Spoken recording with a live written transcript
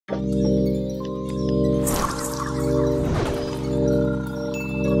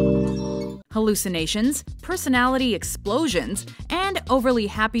Hallucinations, personality explosions, and overly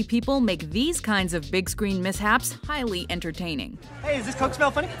happy people make these kinds of big screen mishaps highly entertaining. Hey, does this Coke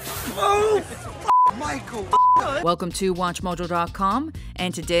smell funny? Oh, Michael! Welcome to WatchMojo.com,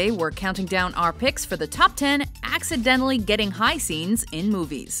 and today we're counting down our picks for the top 10 accidentally getting high scenes in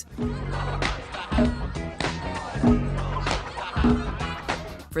movies.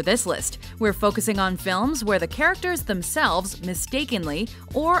 For this list, we're focusing on films where the characters themselves mistakenly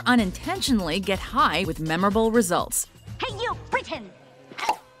or unintentionally get high with memorable results. Hey you, Britain!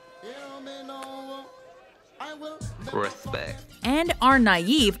 Respect. And are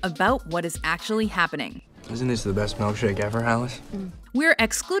naive about what is actually happening. Isn't this the best milkshake ever, Alice? We're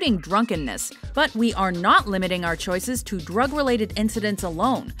excluding drunkenness, but we are not limiting our choices to drug-related incidents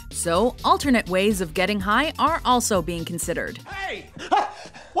alone. So, alternate ways of getting high are also being considered. Hey!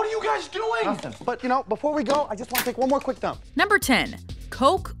 What are you guys doing? Nothing. But, before we go, I just want to take one more quick dump. Number 10.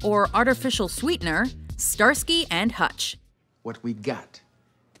 Coke or artificial sweetener, Starsky and Hutch. What we got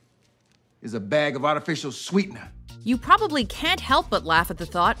is a bag of artificial sweetener. You probably can't help but laugh at the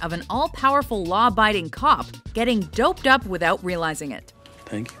thought of an all-powerful law-abiding cop getting doped up without realizing it.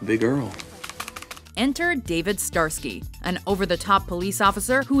 Thank you, Big Earl. Enter David Starsky, an over-the-top police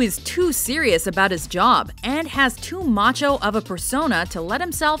officer who is too serious about his job and has too macho of a persona to let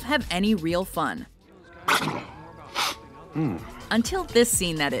himself have any real fun. Until this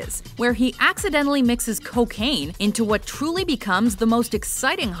scene, that is, where he accidentally mixes cocaine into what truly becomes the most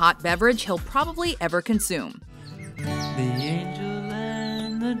exciting hot beverage he'll probably ever consume. The angel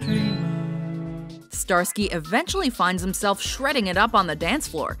and the dreamer. Starsky eventually finds himself shredding it up on the dance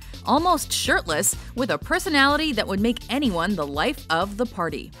floor, almost shirtless, with a personality that would make anyone the life of the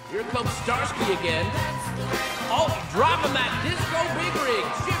party. Here comes Starsky again. Oh, dropping that disco big rig.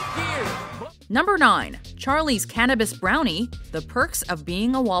 Shift gears. Number 9. Charlie's Cannabis Brownie, The Perks of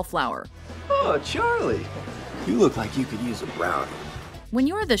Being a Wallflower. Oh, Charlie. You look like you could use a brownie. When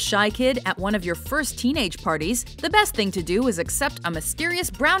you're the shy kid at one of your first teenage parties, the best thing to do is accept a mysterious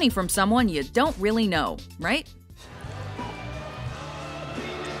brownie from someone you don't really know, right?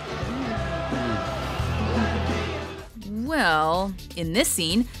 Well, in this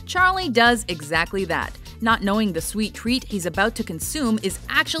scene, Charlie does exactly that, not knowing the sweet treat he's about to consume is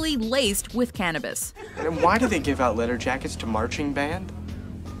actually laced with cannabis. And why do they give out letter jackets to marching band?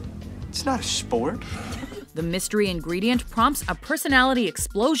 It's not a sport. The mystery ingredient prompts a personality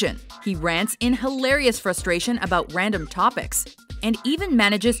explosion. He rants in hilarious frustration about random topics, and even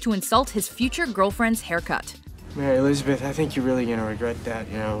manages to insult his future girlfriend's haircut. Mary Elizabeth, I think you're really gonna regret that,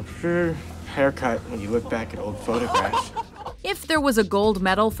 haircut when you look back at old photographs. If there was a gold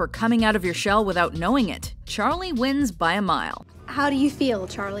medal for coming out of your shell without knowing it, Charlie wins by a mile. How do you feel,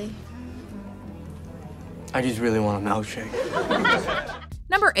 Charlie? I just really want a milkshake.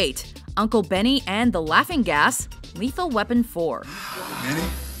 Number 8. Uncle Benny and the Laughing Gas, Lethal Weapon 4.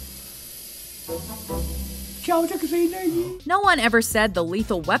 No one ever said the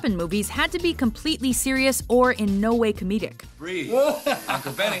Lethal Weapon movies had to be completely serious or in no way comedic. Breathe.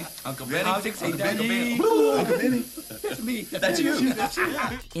 Uncle Benny. Uncle Benny. Uncle Benny. Uncle Benny. That's me. That's you.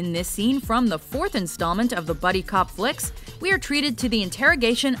 In this scene from the 4th installment of the buddy cop flicks, we are treated to the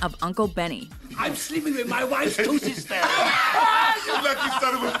interrogation of Uncle Benny. I'm sleeping with my wife's two sisters. You lucky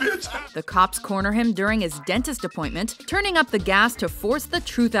son of a bitch. The cops corner him during his dentist appointment, turning up the gas to force the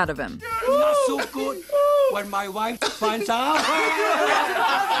truth out of him. Not so good when my wife finds out.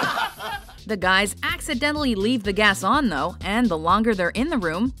 The guys accidentally leave the gas on though, and the longer they're in the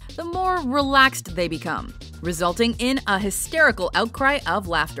room, the more relaxed they become, resulting in a hysterical outcry of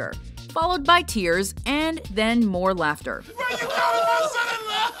laughter, followed by tears and then more laughter. Why you calling my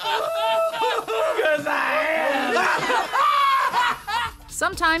son-in-law? 'Cause I am.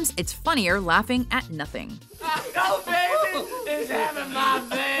 Sometimes it's funnier laughing at nothing. No, baby, it's having my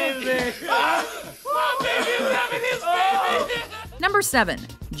baby. My baby's having his baby. Number 7.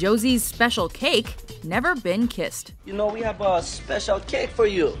 Josie's Special Cake, Never Been Kissed. We have a special cake for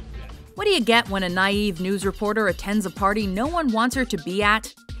you. What do you get when a naive news reporter attends a party no one wants her to be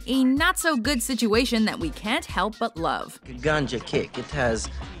at? A not-so-good situation that we can't help but love. Ganja cake. It has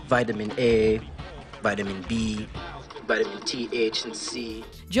vitamin A, vitamin B, vitamin T, H, and C.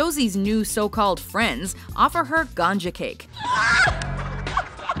 Josie's new so-called friends offer her ganja cake.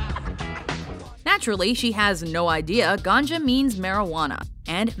 Naturally, she has no idea ganja means marijuana.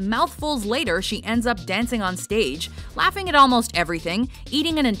 And mouthfuls later, she ends up dancing on stage, laughing at almost everything,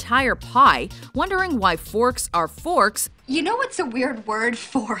 eating an entire pie, wondering why forks are forks. You know what's a weird word,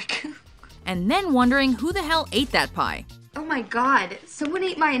 fork? And then wondering who the hell ate that pie. Oh my god, someone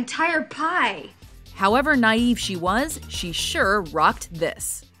ate my entire pie. However naive she was, she sure rocked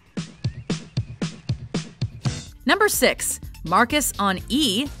this. Number 6. Marcus on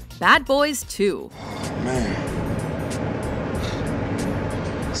E, Bad Boys 2. Man.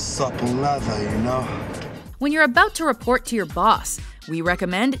 Supple leather, you know? When you're about to report to your boss, we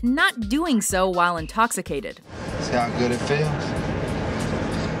recommend not doing so while intoxicated. See how good it feels?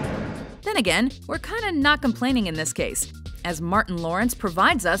 Then again, we're kinda not complaining in this case, as Martin Lawrence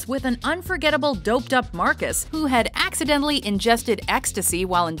provides us with an unforgettable doped-up Marcus who had accidentally ingested ecstasy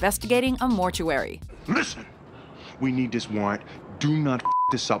while investigating a mortuary. Listen, we need this warrant. Do not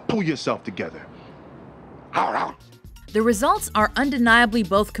this up. Pull yourself together. Out. The results are undeniably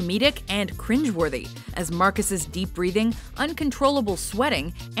both comedic and cringeworthy, as Marcus's deep breathing, uncontrollable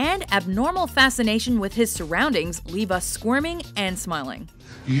sweating, and abnormal fascination with his surroundings leave us squirming and smiling.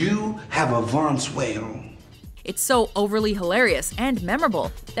 You have a Von Swale. It's so overly hilarious and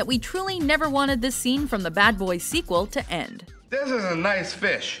memorable that we truly never wanted this scene from the Bad Boys sequel to end. This is a nice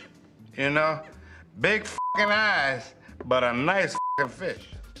fish, you know? Big f***ing eyes, but a nice f***ing fish.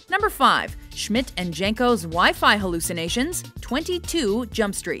 Number 5. Schmidt and Janko's Wi-Fi hallucinations, 22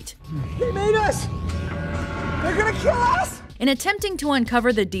 Jump Street. They made us! They're gonna kill us! In attempting to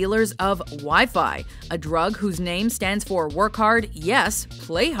uncover the dealers of Wi-Fi, a drug whose name stands for work hard, yes,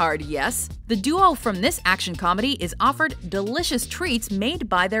 play hard, yes, the duo from this action comedy is offered delicious treats made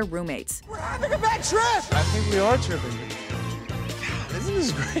by their roommates. We're having a bad trip! I think we are tripping. Isn't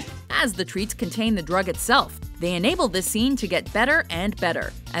this great? As the treats contain the drug itself, they enable this scene to get better and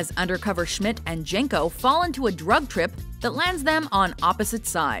better, as undercover Schmidt and Janko fall into a drug trip that lands them on opposite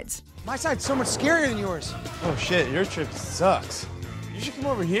sides. My side's so much scarier than yours. Oh shit, your trip sucks. You should come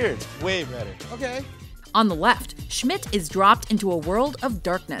over here, it's way better. Okay. On the left, Schmidt is dropped into a world of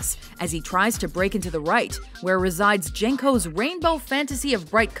darkness as he tries to break into the right, where resides Janko's rainbow fantasy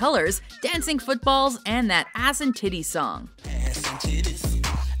of bright colors, dancing footballs, and that ass and titties song.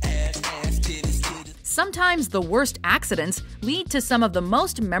 Sometimes the worst accidents lead to some of the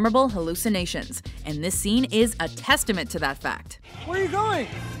most memorable hallucinations, and this scene is a testament to that fact. Where are you going?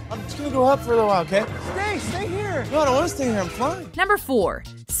 I'm just gonna go up for a little while, okay? Stay here. No, I don't wanna stay here, I'm fine. Number 4.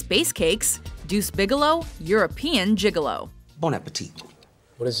 Space Cakes, Deuce Bigalow, European Gigolo. Bon appetit.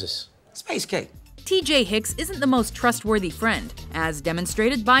 What is this? Space cake. TJ Hicks isn't the most trustworthy friend, as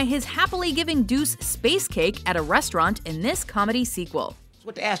demonstrated by his happily giving Deuce space cake at a restaurant in this comedy sequel. It's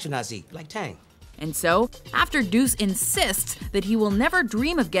what the astronauts eat, like Tang. And so, after Deuce insists that he will never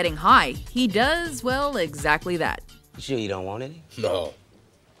dream of getting high, he does, well, exactly that. You sure you don't want any? No.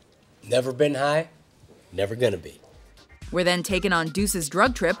 Never been high, never gonna be. We're then taken on Deuce's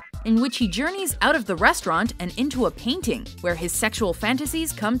drug trip, in which he journeys out of the restaurant and into a painting, where his sexual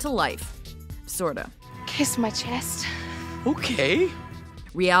fantasies come to life. Sorta. Kiss my chest. Okay.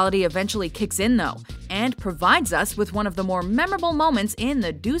 Reality eventually kicks in, though, and provides us with one of the more memorable moments in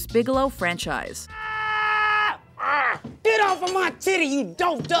the Deuce Bigalow franchise. Get off of my titty, you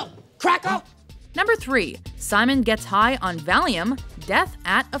doped up cracker! Number 3. Simon gets high on Valium, Death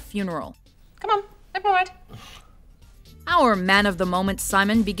at a Funeral. Come on, open wide. Our man of the moment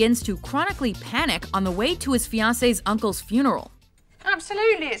Simon begins to chronically panic on the way to his fiancé's uncle's funeral.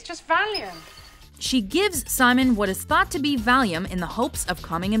 Absolutely, it's just Valium. She gives Simon what is thought to be Valium in the hopes of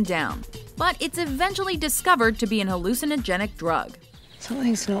calming him down, but it's eventually discovered to be an hallucinogenic drug.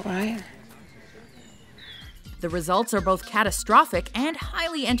 Something's not right. The results are both catastrophic and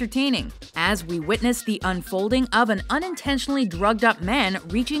highly entertaining, as we witness the unfolding of an unintentionally drugged up man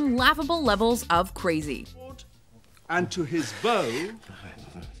reaching laughable levels of crazy. And to his bow.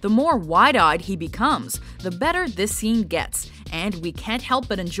 The more wide-eyed he becomes, the better this scene gets, and we can't help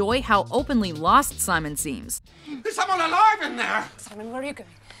but enjoy how openly lost Simon seems. There's someone alive in there! Simon, where are you going?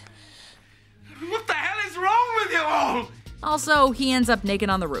 What the hell is wrong with you all? Also, he ends up naked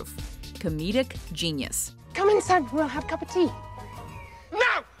on the roof. Comedic genius. Come inside, we'll have a cup of tea.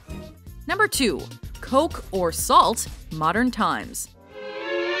 No! Number 2. Coke or Salt, Modern Times.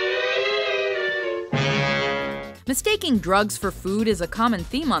 Mistaking drugs for food is a common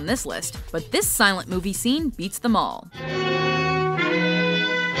theme on this list, but this silent movie scene beats them all.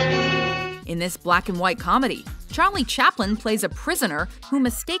 In this black and white comedy, Charlie Chaplin plays a prisoner who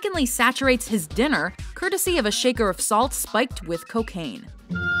mistakenly saturates his dinner courtesy of a shaker of salt spiked with cocaine.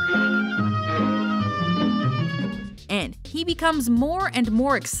 And he becomes more and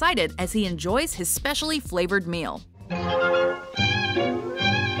more excited as he enjoys his specially flavored meal.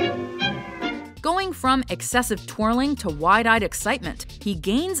 Going from excessive twirling to wide-eyed excitement, he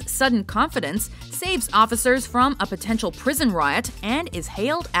gains sudden confidence, saves officers from a potential prison riot, and is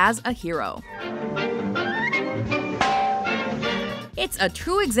hailed as a hero. It's a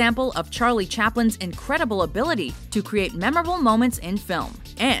true example of Charlie Chaplin's incredible ability to create memorable moments in film,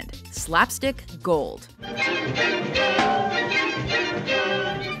 and slapstick gold.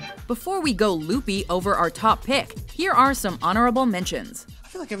 Before we go loopy over our top pick, here are some honorable mentions. I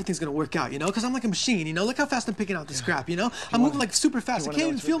feel like everything's gonna work out, you know, because I'm like a machine, you know? Look how fast I'm picking out the scrap, you know? I'm moving like super fast. I can't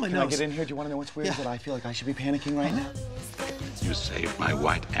even feel my nose. Can I get in here? Do you want to know what's weird? That I feel like I should be panicking right now? You saved my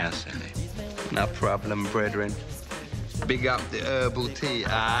white ass, Ellie. No problem, brethren. Big up the herbal tea,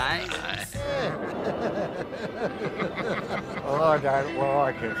 aye? Oh, I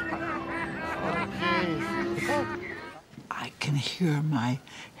like it. I can hear my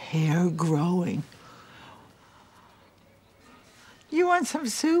hair growing. You want some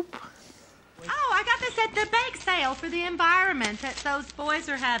soup? Oh, I got this at the bake sale for the environment that those boys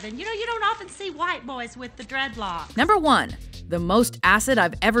are having. You know, you don't often see white boys with the dreadlocks. Number 1, the most acid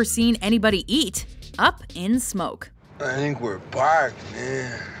I've ever seen anybody eat, Up in Smoke. I think we're parked,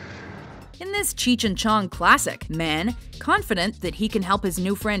 man. In this Cheech and Chong classic, Man, confident that he can help his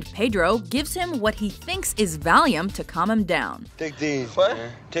new friend Pedro, gives him what he thinks is Valium to calm him down. Take these,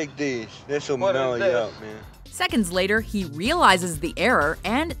 man. Take these. This'll mellow you up, man. Seconds later, he realizes the error,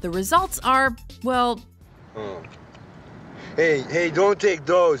 and the results are, well... Oh. Hey, don't take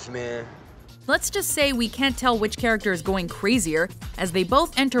those, man. Let's just say we can't tell which character is going crazier, as they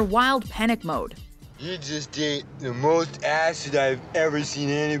both enter wild panic mode. You just ate the most acid I've ever seen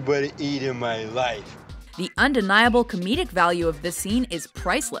anybody eat in my life. The undeniable comedic value of this scene is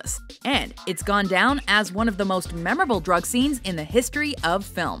priceless, and it's gone down as one of the most memorable drug scenes in the history of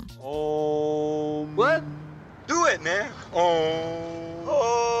film. What? Do it, man.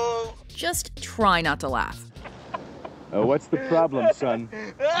 Just try not to laugh. What's the problem, son?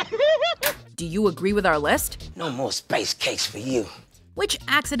 Do you agree with our list? No more space cakes for you. Which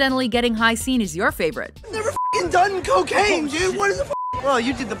accidentally getting high scene is your favorite? Never f***ing done cocaine, dude. What is the f***? Well,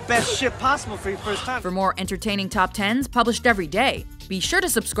 you did the best shit possible for your first time. For more entertaining top 10s published every day, be sure to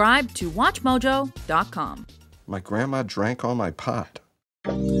subscribe to WatchMojo.com. My grandma drank all my pot.